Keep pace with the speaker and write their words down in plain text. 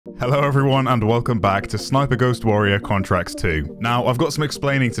Hello everyone and welcome back to Sniper Ghost Warrior Contracts 2. Now, I've got some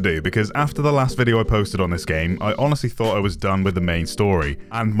explaining to do because after the last video I posted on this game, I honestly thought I was done with the main story,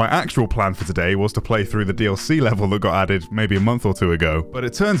 and my actual plan for today was to play through the DLC level that got added maybe a month or two ago. But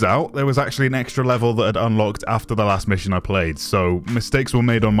it turns out there was actually an extra level that had unlocked after the last mission I played, so mistakes were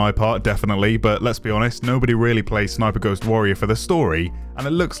made on my part, definitely, but let's be honest, nobody really plays Sniper Ghost Warrior for the story, and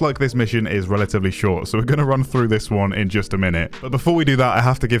it looks like this mission is relatively short, so we're going to run through this one in just a minute. But before we do that, I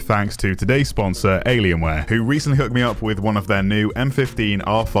have to give thanks to today's sponsor, Alienware, who recently hooked me up with one of their new M15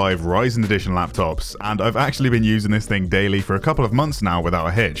 R5 Ryzen Edition laptops, and I've actually been using this thing daily for a couple of months now without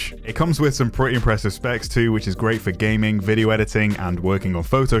a hitch. It comes with some pretty impressive specs too, which is great for gaming, video editing, and working on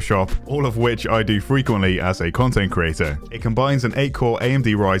Photoshop, all of which I do frequently as a content creator. It combines an 8-core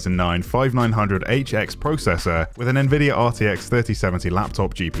AMD Ryzen 9 5900HX processor with an NVIDIA RTX 3070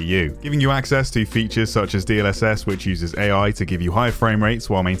 laptop GPU, giving you access to features such as DLSS, which uses AI to give you higher frame rates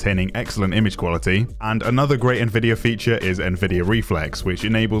while maintaining excellent image quality, and another great NVIDIA feature is NVIDIA Reflex, which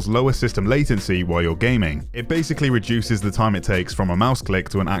enables lower system latency while you're gaming. It basically reduces the time it takes from a mouse click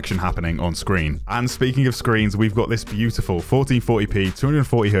to an action happening on screen. And speaking of screens, we've got this beautiful 1440p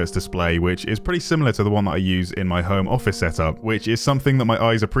 240Hz display, which is pretty similar to the one that I use in my home office setup, which is something that my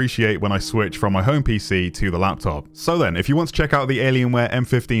eyes appreciate when I switch from my home PC to the laptop. So then, if you want to check out the Alienware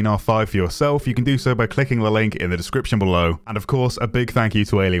M15R5 for yourself, you can do so by clicking the link in the description below. And of course, a big thank you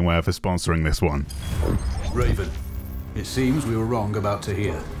to Alienware for sponsoring this one. Raven, it seems we were wrong about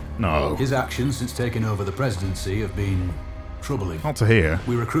Tahir. No. His actions since taking over the presidency have been troubling. Not Tahir.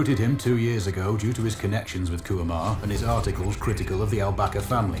 We recruited him 2 years ago due to his connections with Kuamar and his articles critical of the Al-Bakr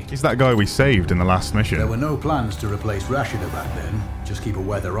family. He's that guy we saved in the last mission. There were no plans to replace Rashida back then, just keep a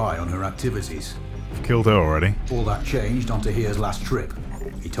weather eye on her activities. We've killed her already. All that changed on Tahir's last trip.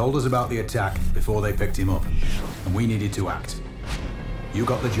 He told us about the attack before they picked him up, and we needed to act. You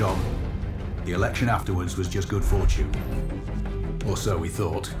got the job. The election afterwards was just good fortune. Or so we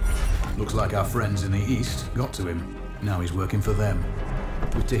thought. Looks like our friends in the East got to him. Now he's working for them.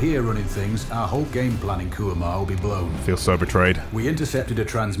 With Tahir running things, our whole game plan in Kuamar will be blown. Feel so betrayed. We intercepted a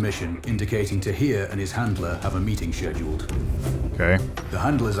transmission indicating Tahir and his handler have a meeting scheduled. Okay. The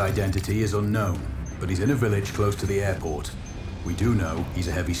handler's identity is unknown, but he's in a village close to the airport. We do know he's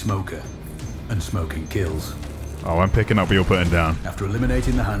a heavy smoker, and smoking kills. Oh, I'm picking up what you're putting down. After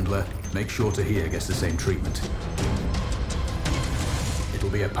eliminating the handler, make sure Tahir gets the same treatment. It'll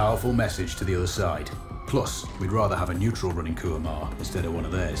be a powerful message to the other side. Plus, we'd rather have a neutral running Kuamar instead of one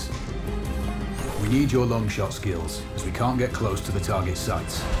of theirs. We need your long shot skills, as we can't get close to the target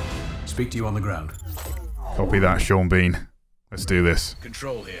sites. Speak to you on the ground. Copy that, Sean Bean. Let's do this.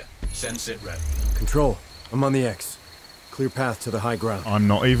 Control here. Send sit rep. Control, I'm on the X. Clear path to the high ground. I'm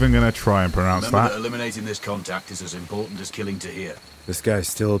not even going to try and pronounce Remember that. that eliminating this contact is as important as killing Tahir. This guy's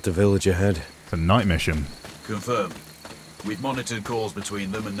still at the village ahead. It's a night mission. Confirmed. We've monitored calls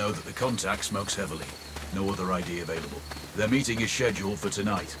between them and know that the contact smokes heavily. No other ID available. Their meeting is scheduled for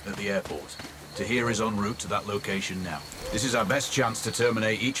tonight at the airport. Tahir is en route to that location now. This is our best chance to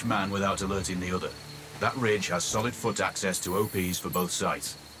terminate each man without alerting the other. That ridge has solid foot access to OPs for both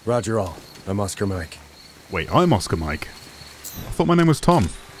sides. Roger all. I'm Oscar Mike. Wait, I'm Oscar Mike. I thought my name was Tom.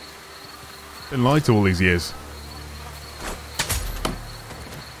 Been lied to all these years.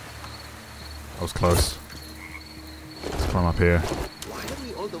 That was close. Let's climb up here. Why are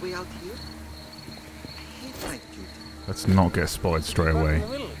we all the way out here? I hate night duty. Let's not get spotted straight away.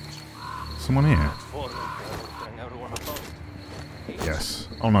 Someone here? Yes.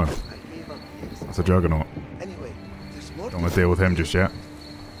 Oh no. That's a juggernaut. Anyway, there's more. Don't want to deal with him just yet.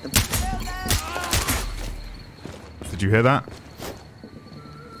 Did you hear that?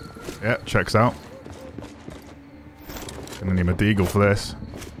 Yeah, checks out. Gonna need my deagle for this.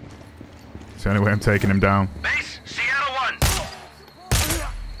 It's the only way I'm taking him down. Base, Seattle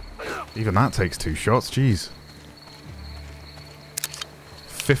 1. Even that takes 2 shots, jeez.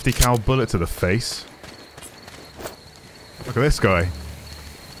 50 cal bullet to the face. Look at this guy.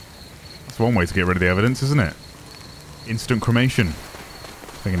 That's one way to get rid of the evidence, isn't it? Instant cremation. I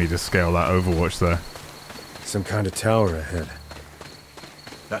think I need to scale that Overwatch there. Some kind of tower ahead.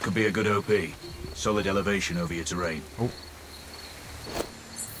 That could be a good OP. Solid elevation over your terrain. Oh.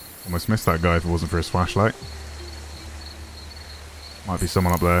 Almost missed that guy if it wasn't for his flashlight. Might be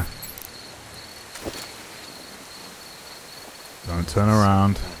someone up there. Don't turn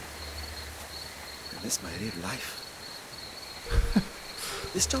around. I miss my real life.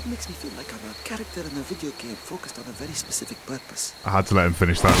 This job makes me feel like I'm a character in a video game focused on a very specific purpose. I had to let him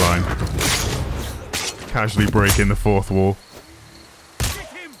finish that line. Casually breaking the fourth wall.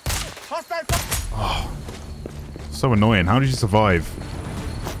 Oh, so annoying. How did you survive?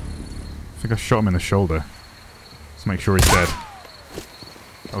 think I shot him in the shoulder. Let's make sure he's dead.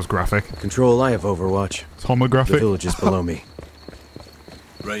 That was graphic. Control, I have Overwatch. Tomographic. The village is below me.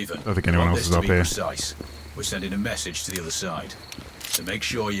 Raven, I don't think anyone want else this is to up be here. Precise. We're sending a message to the other side. So make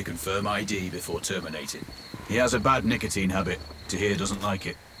sure you confirm ID before terminating. He has a bad nicotine habit. Tahir doesn't like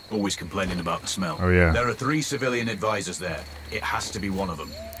it. Always complaining about the smell. Oh yeah. There are 3 civilian advisors there. It has to be one of them.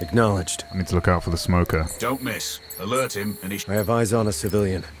 Acknowledged. I need to look out for the smoker. Don't miss. Alert him and he... I have eyes on a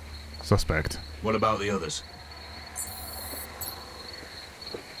civilian. Suspect. What about the others?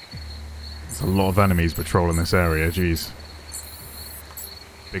 There's a lot of enemies patrolling this area, jeez.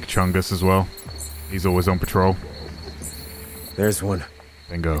 Big Chungus as well. He's always on patrol. There's one.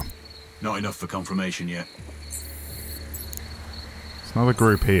 Bingo. Not enough for confirmation yet. It's another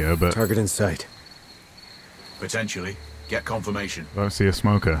group here, but Target in sight. Potentially. Get confirmation. I don't see a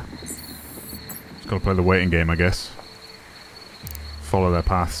smoker. Just gotta play the waiting game, I guess. Follow their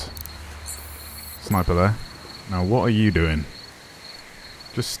paths. Sniper there. Now, what are you doing?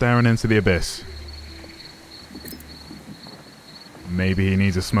 Just staring into the abyss. Maybe he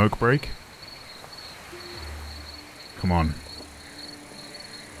needs a smoke break? Come on.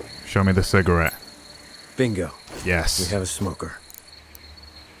 Show me the cigarette. Bingo. Yes. We have a smoker.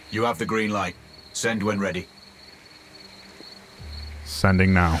 You have the green light. Send when ready.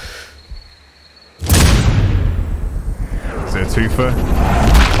 Sending now. Is it a twofer?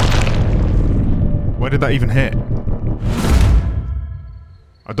 Where did that even hit?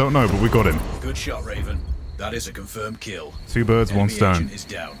 I don't know, but we got him. Good shot, Raven. That is a confirmed kill. 2 birds, 1 Enemy stone. agent is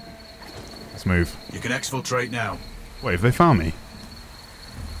down. Let's move. You can exfiltrate now. Wait, have they found me?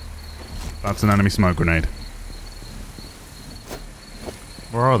 That's an enemy smoke grenade.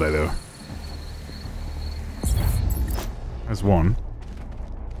 Where are they, though? There's one.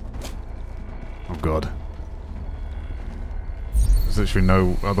 Oh, God. There's literally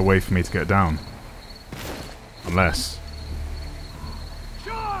no other way for me to get down. Unless...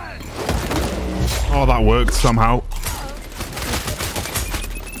 Oh, that worked somehow.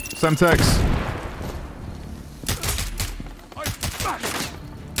 Semtex.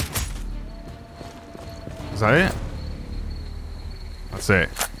 Is that it? That's it.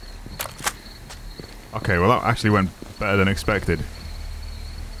 Okay, well that actually went better than expected.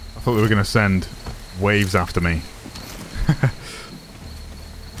 I thought they were going to send waves after me.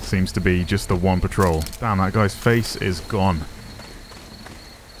 Seems to be just the one patrol. Damn, that guy's face is gone.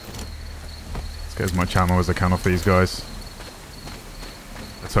 Let's get as much ammo as I can off these guys.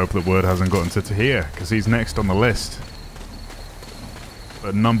 Let's hope that word hasn't gotten to Tahir, because he's next on the list.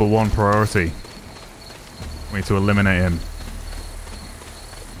 But #1 priority. We need to eliminate him.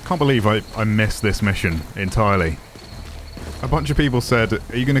 Can't believe I missed this mission entirely. A bunch of people said,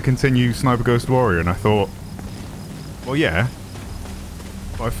 are you going to continue Sniper Ghost Warrior? And I thought, well yeah.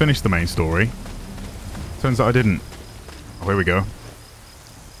 But I finished the main story. Turns out I didn't. Oh, here we go.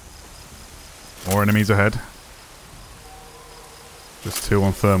 More enemies ahead. Just 2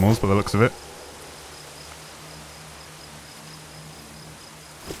 on thermals by the looks of it.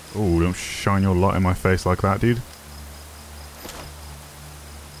 Oh, don't shine your light in my face like that, dude.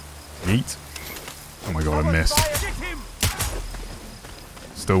 Yeet. Oh my god, I missed.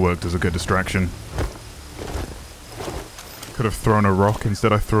 Still worked as a good distraction. Could have thrown a rock,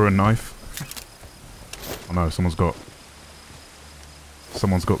 instead I threw a knife. Oh no, someone's got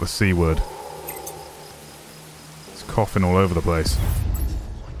the C word. It's coughing all over the place.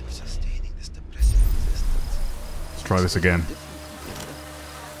 Let's try this again.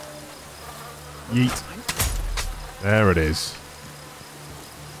 Yeet. There it is.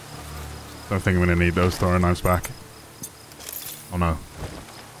 Don't think I'm going to need those throwing knives back. Oh no.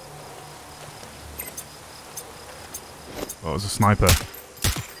 Oh, it was a sniper.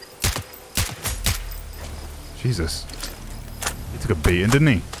 Jesus. He took a beating, didn't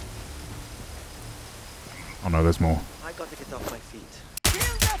he? Oh no, there's more. I gotta get off my feet.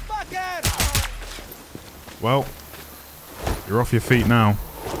 Well, you're off your feet now.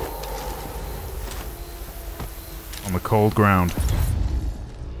 On the cold ground.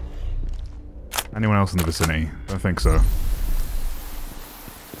 Anyone else in the vicinity? Don't think so.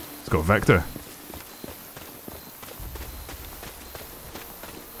 It's got Vector.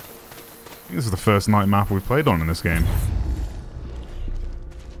 I think this is the first night map we've played on in this game.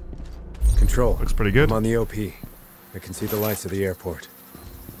 Control. Looks pretty good. I'm on the OP. I can see the lights of the airport.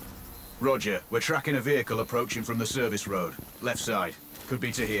 Roger. We're tracking a vehicle approaching from the service road. Left side. Could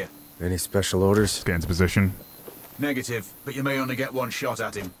be to here. Any special orders? Let's get into position. Negative, but you may only get 1 shot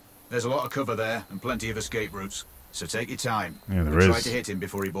at him. There's a lot of cover there and plenty of escape routes. So take your time. Yeah, there and try is. to hit him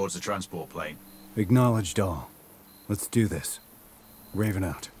before he boards the transport plane. Acknowledged all. Let's do this. Raven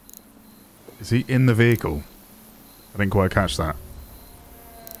out. Is he in the vehicle? I didn't quite catch that.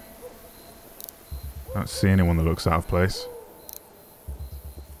 I don't see anyone that looks out of place.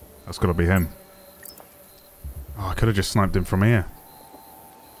 That's got to be him. Oh, I could have just sniped him from here.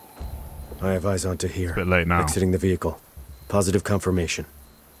 I have eyes onto here. Bit late now. Exiting the vehicle. Positive confirmation.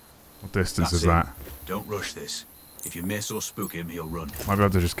 What distance That's is that? Don't rush this. If you miss or spook him, he'll run. Might be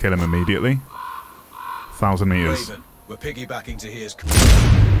able to just kill him immediately. 1,000 meters. Raven, we're piggybacking to here's.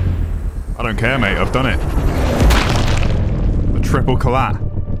 I don't care, mate. I've done it. The triple collat.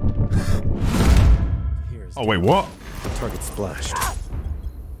 Oh, wait, what? Target splashed.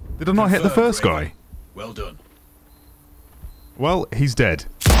 Did I not hit the first guy? Well done. Well, he's dead.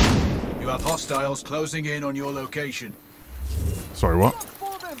 You have hostiles closing in on your location. Sorry, what?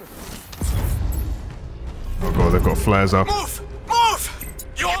 Oh god, they've got flares up. Move! Move!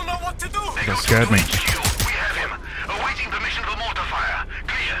 You all know what to do! That scared me. We have him. Awaiting permission for mortar fire.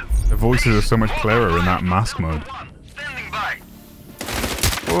 Clear. The voices are so much clearer in that mask mode. Standing by.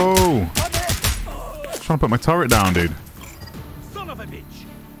 Whoa! I'm trying to put my turret down, dude. Son of a bitch.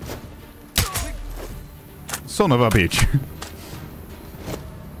 Son of a bitch.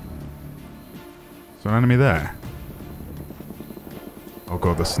 Is there an enemy there? Oh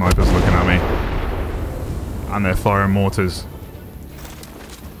god, the sniper's looking at me. And they're firing mortars.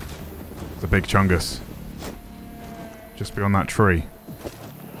 It's a big chungus. Just beyond that tree.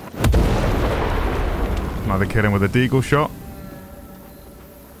 Can either kill him with a deagle shot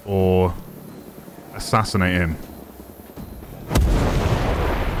or assassinate him.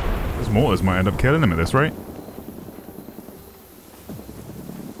 Those mortars might end up killing him at this rate.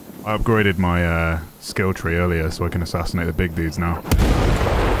 I upgraded my skill tree earlier so I can assassinate the big dudes now.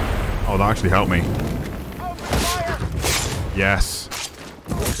 Oh, that actually helped me. Yes.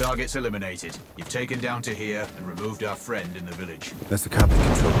 All targets eliminated. You've taken down to here and removed our friend in the village. That's the copy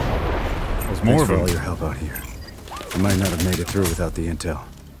control. There's more Thanks of for them. all your help out here. I might not have made it through without the intel.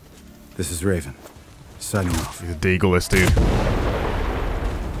 This is Raven. Signing off. He's a deagle, this dude.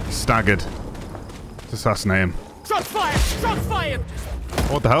 He's staggered. Let's assassinate him. Shot fired! Shot fired!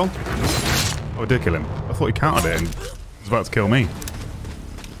 What the hell? Oh, I did kill him. I thought he countered it and was about to kill me.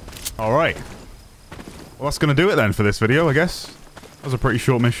 Alright. Well, that's going to do it then for this video, I guess. That was a pretty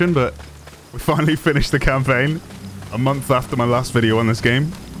short mission, but we finally finished the campaign a month after my last video on this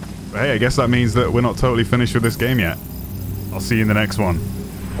game. But hey, I guess that means that we're not totally finished with this game yet. I'll see you in the next one.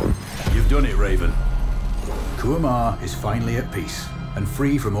 You've done it, Raven. Kuamar is finally at peace and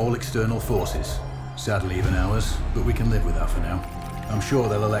free from all external forces. Sadly, even ours, but we can live with that for now. I'm sure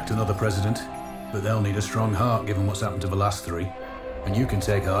they'll elect another president, but they'll need a strong heart given what's happened to the last three. And you can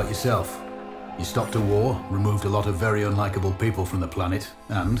take heart yourself. You stopped a war, removed a lot of very unlikable people from the planet,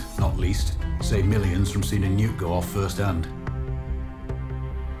 and, not least, saved millions from seeing a nuke go off firsthand.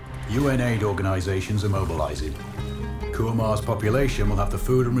 UN aid organizations are mobilizing. Kuamar's population will have the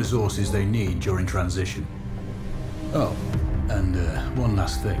food and resources they need during transition. Oh, and one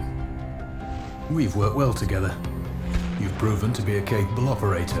last thing. We've worked well together. You've proven to be a capable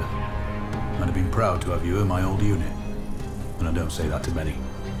operator. I'd have been proud to have you in my old unit. And I don't say that to many.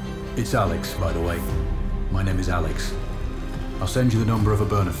 It's Alex, by the way. My name is Alex. I'll send you the number of a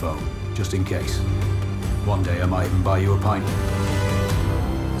burner phone, just in case. One day I might even buy you a pint.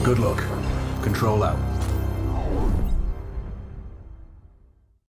 Good luck. Control out.